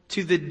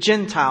to the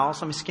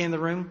Gentiles. Let me scan the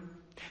room.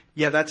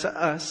 Yeah, that's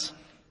us.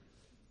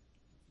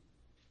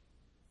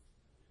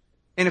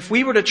 And if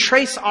we were to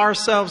trace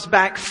ourselves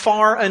back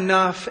far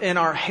enough in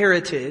our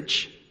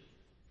heritage,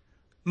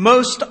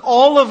 most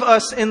all of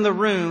us in the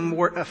room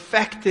were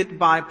affected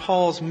by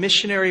Paul's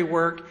missionary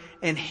work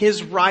and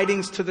his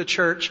writings to the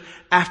church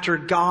after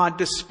God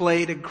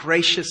displayed a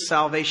gracious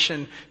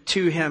salvation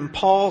to him.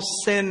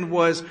 Paul's sin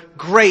was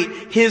great.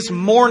 His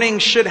mourning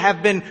should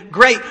have been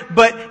great,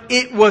 but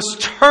it was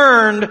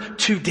turned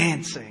to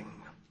dancing,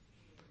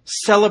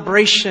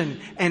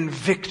 celebration, and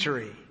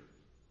victory.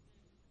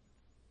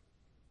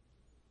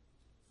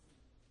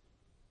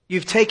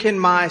 You've taken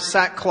my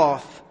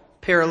sackcloth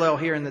parallel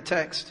here in the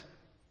text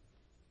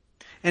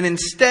and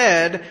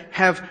instead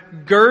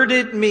have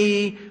girded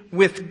me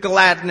with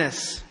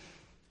gladness.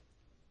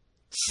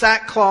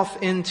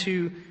 Sackcloth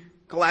into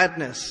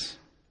gladness.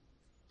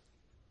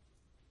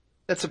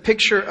 That's a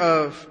picture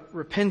of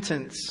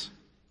repentance,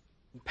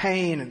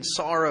 pain, and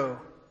sorrow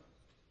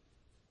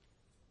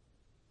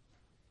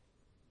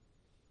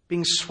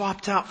being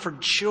swapped out for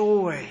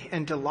joy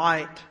and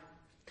delight.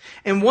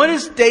 And what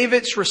is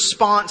David's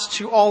response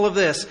to all of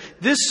this?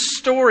 This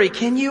story,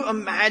 can you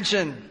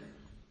imagine?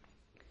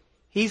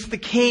 He's the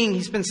king.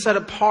 He's been set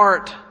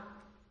apart.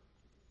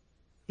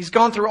 He's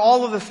gone through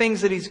all of the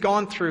things that he's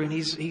gone through, and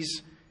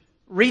he's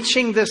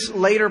reaching this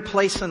later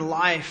place in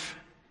life.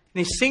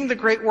 And he's seeing the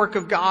great work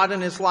of God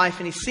in his life,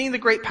 and he's seeing the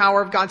great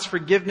power of God's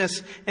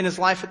forgiveness in his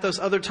life at those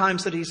other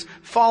times that he's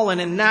fallen.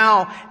 And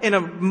now, in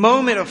a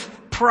moment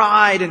of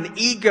pride and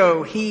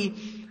ego,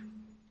 he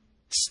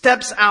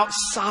steps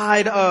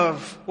outside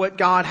of what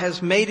God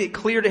has made it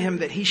clear to him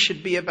that he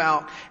should be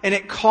about. And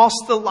it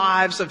costs the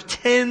lives of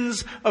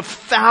tens of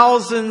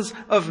thousands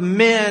of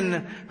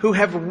men who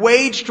have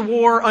waged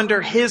war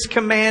under his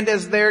command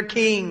as their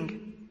king.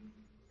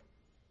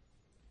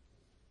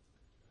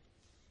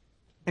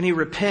 And he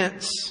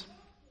repents.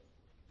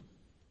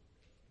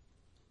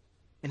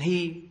 And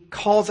he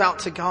calls out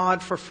to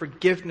God for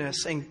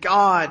forgiveness. And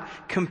God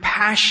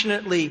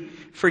compassionately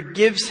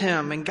forgives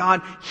him. And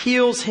God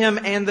heals him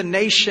and the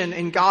nation.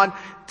 And God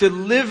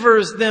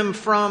delivers them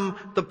from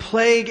the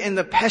plague and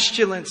the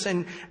pestilence.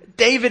 And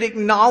David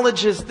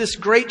acknowledges this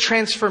great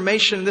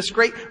transformation, this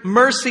great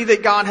mercy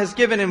that God has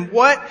given him.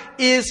 What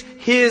is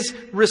his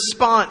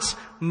response?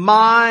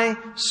 My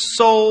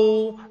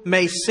soul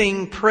may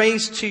sing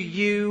praise to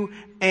you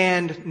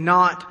and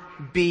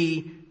not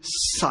be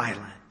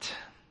silent.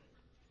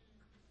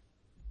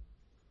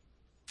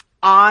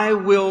 I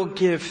will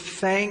give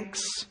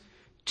thanks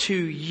to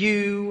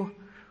you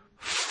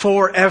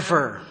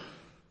forever.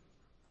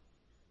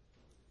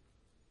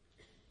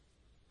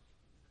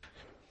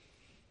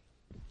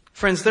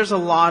 Friends, there's a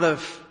lot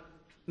of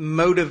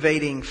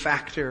motivating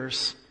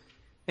factors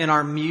in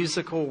our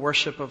musical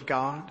worship of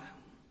God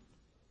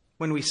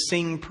when we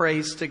sing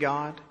praise to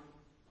God.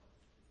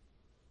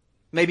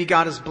 Maybe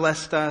God has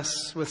blessed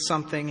us with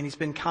something and He's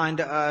been kind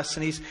to us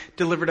and He's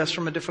delivered us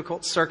from a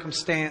difficult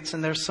circumstance,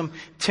 and there's some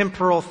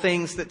temporal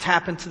things that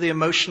tap into the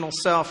emotional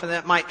self and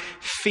that might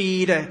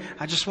feed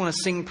I just want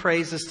to sing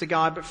praises to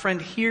God. But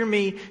friend, hear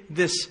me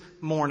this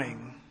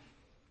morning.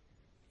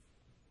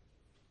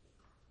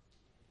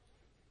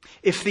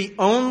 If the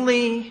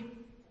only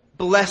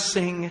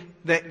blessing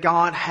that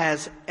God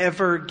has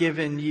ever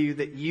given you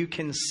that you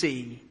can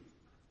see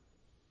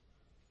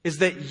is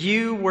that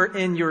you were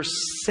in your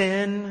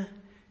sin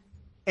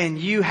and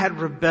you had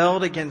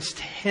rebelled against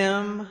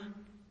Him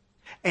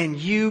and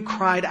you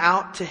cried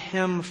out to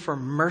Him for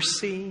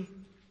mercy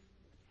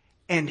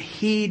and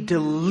He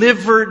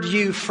delivered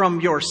you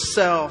from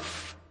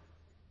yourself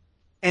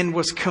and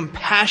was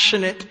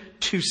compassionate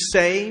to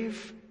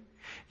save,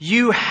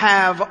 you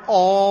have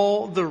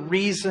all the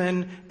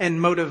reason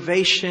and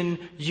motivation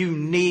you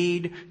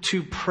need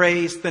to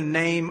praise the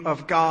name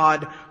of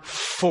God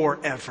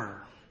forever.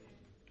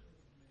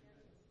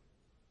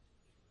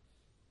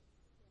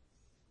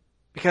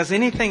 Because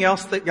anything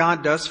else that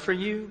God does for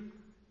you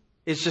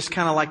is just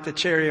kind of like the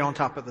cherry on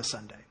top of the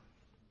sundae.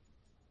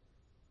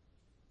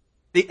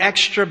 The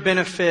extra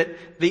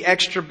benefit, the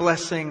extra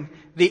blessing,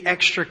 the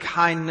extra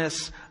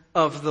kindness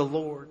of the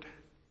Lord.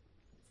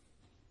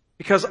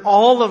 Because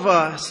all of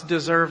us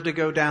deserve to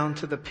go down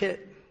to the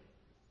pit.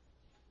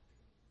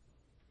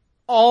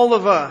 All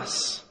of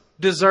us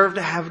deserve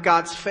to have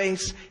God's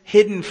face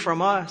hidden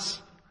from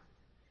us.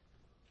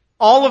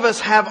 All of us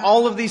have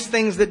all of these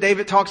things that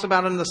David talks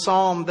about in the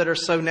Psalm that are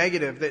so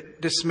negative,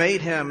 that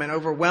dismayed him and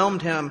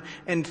overwhelmed him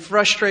and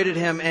frustrated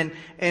him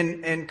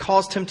and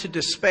caused him to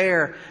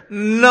despair.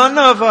 None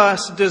of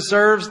us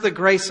deserves the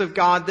grace of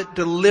God that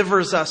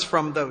delivers us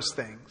from those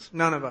things.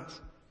 None of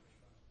us.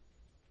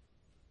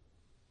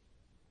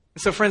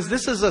 So friends,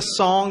 this is a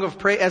song of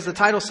praise. As the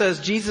title says,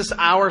 Jesus,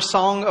 our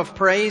song of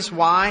praise.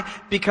 Why?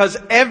 Because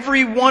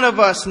every one of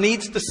us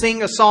needs to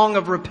sing a song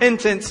of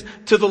repentance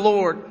to the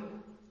Lord.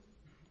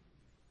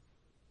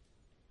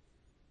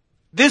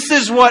 This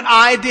is what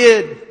I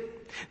did.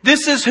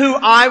 This is who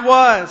I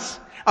was.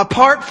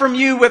 Apart from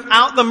you,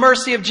 without the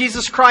mercy of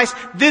Jesus Christ,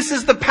 this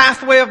is the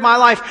pathway of my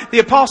life. The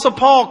Apostle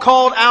Paul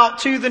called out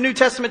to the New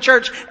Testament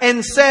church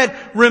and said,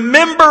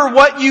 remember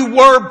what you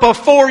were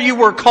before you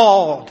were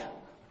called.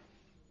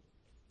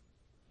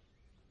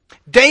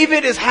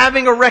 David is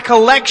having a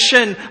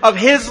recollection of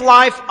his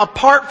life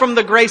apart from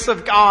the grace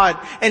of God,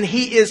 and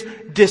he is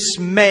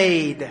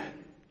dismayed.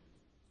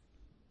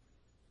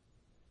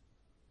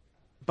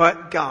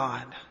 But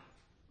God,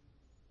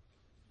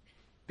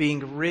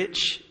 being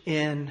rich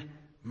in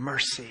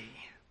mercy,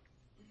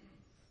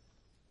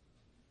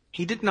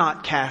 He did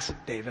not cast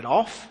David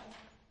off.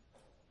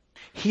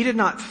 He did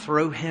not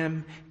throw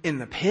him in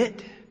the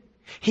pit.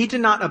 He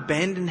did not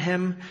abandon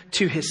him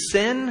to his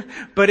sin,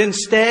 but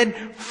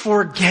instead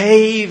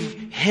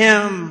forgave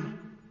him.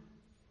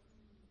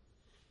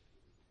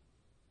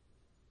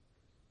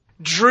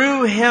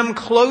 Drew him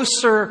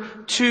closer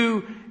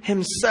to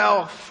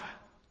himself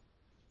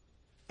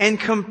and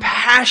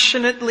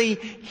compassionately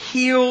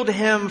healed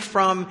him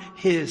from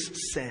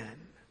his sin.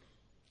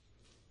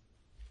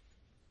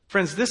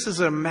 Friends, this is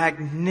a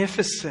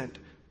magnificent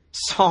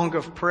song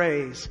of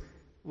praise.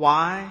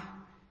 Why?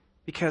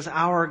 Because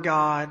our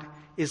God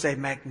is a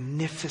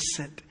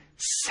magnificent,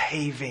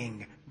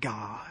 saving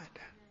God.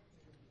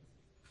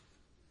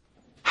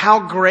 How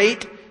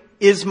great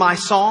is my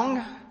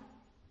song?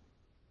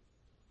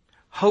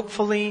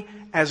 Hopefully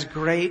as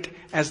great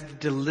as the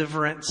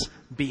deliverance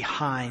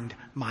behind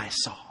my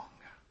song.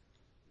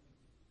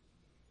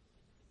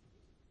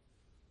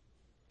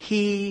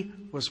 He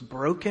was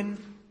broken.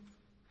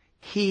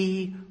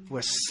 He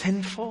was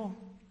sinful.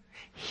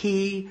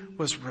 He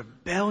was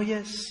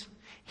rebellious.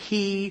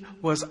 He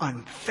was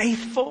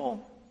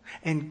unfaithful.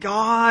 And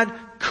God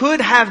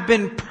could have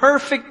been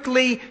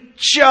perfectly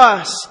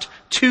just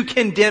to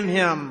condemn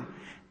him.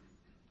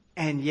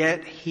 And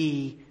yet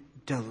He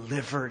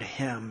delivered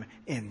him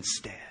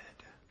instead.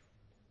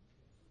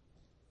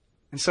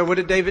 And so what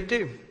did David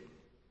do?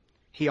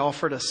 He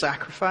offered a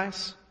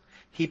sacrifice.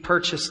 He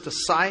purchased a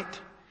site.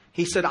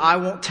 He said, I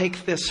won't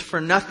take this for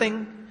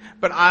nothing,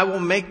 but I will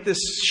make this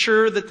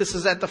sure that this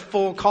is at the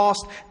full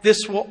cost.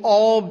 This will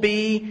all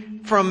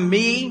be from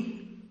me.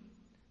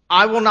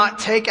 I will not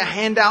take a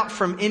handout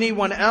from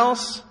anyone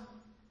else.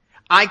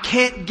 I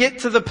can't get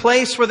to the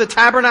place where the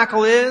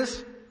tabernacle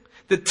is,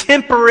 the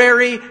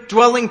temporary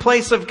dwelling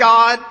place of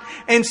God.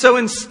 And so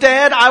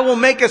instead, I will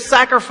make a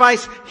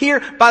sacrifice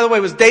here. By the way,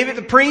 was David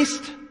the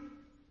priest?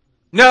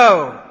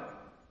 No.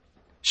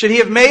 Should he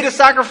have made a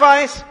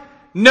sacrifice?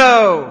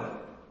 No.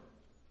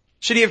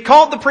 Should he have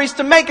called the priest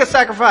to make a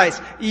sacrifice?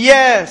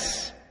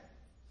 Yes.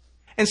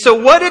 And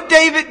so what did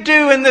David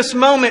do in this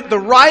moment? The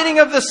writing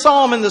of the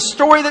psalm and the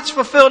story that's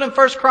fulfilled in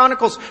 1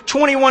 Chronicles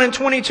 21 and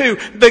 22.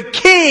 The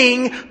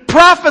king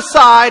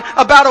prophesied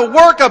about a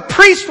work a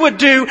priest would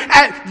do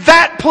at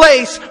that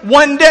place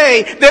one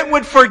day that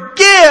would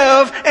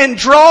forgive and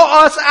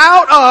draw us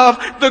out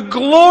of the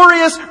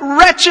glorious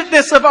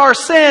wretchedness of our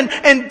sin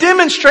and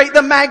demonstrate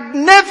the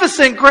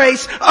magnificent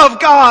grace of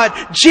God.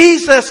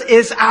 Jesus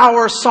is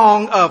our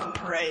song of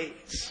praise.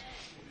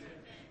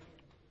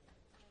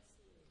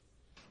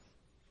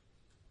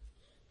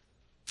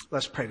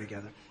 Let's pray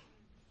together.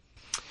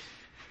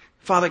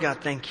 Father God,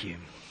 thank you.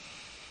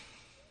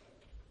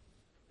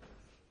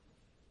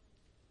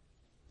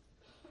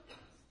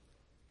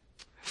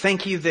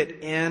 Thank you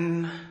that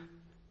in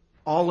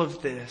all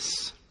of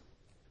this,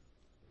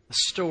 the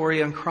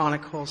story in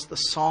Chronicles, the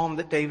psalm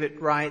that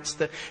David writes,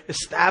 the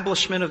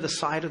establishment of the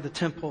site of the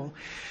temple,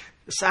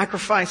 the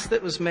sacrifice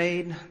that was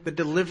made, the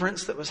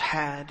deliverance that was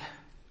had,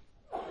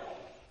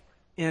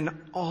 in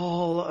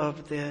all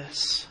of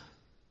this,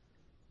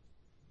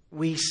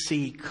 we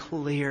see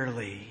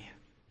clearly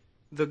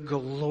the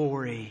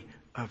glory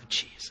of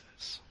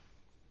Jesus.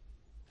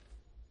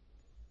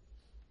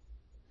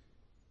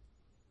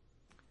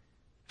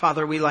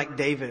 Father, we like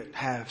David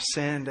have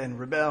sinned and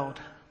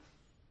rebelled.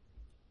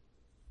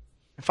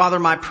 And Father,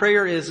 my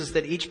prayer is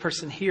that each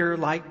person here,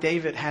 like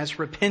David, has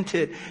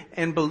repented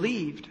and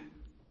believed.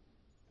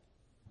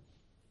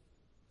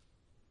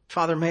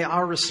 Father, may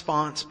our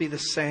response be the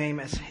same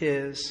as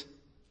his.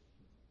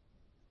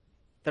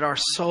 That our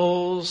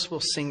souls will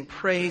sing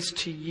praise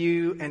to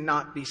you and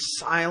not be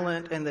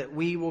silent, and that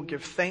we will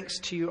give thanks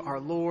to you, our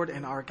Lord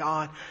and our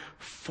God,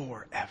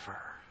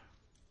 forever.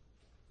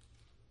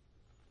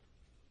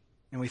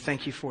 And we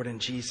thank you for it in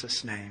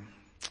Jesus' name.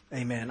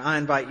 Amen. I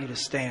invite you to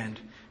stand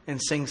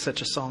and sing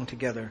such a song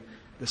together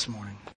this morning.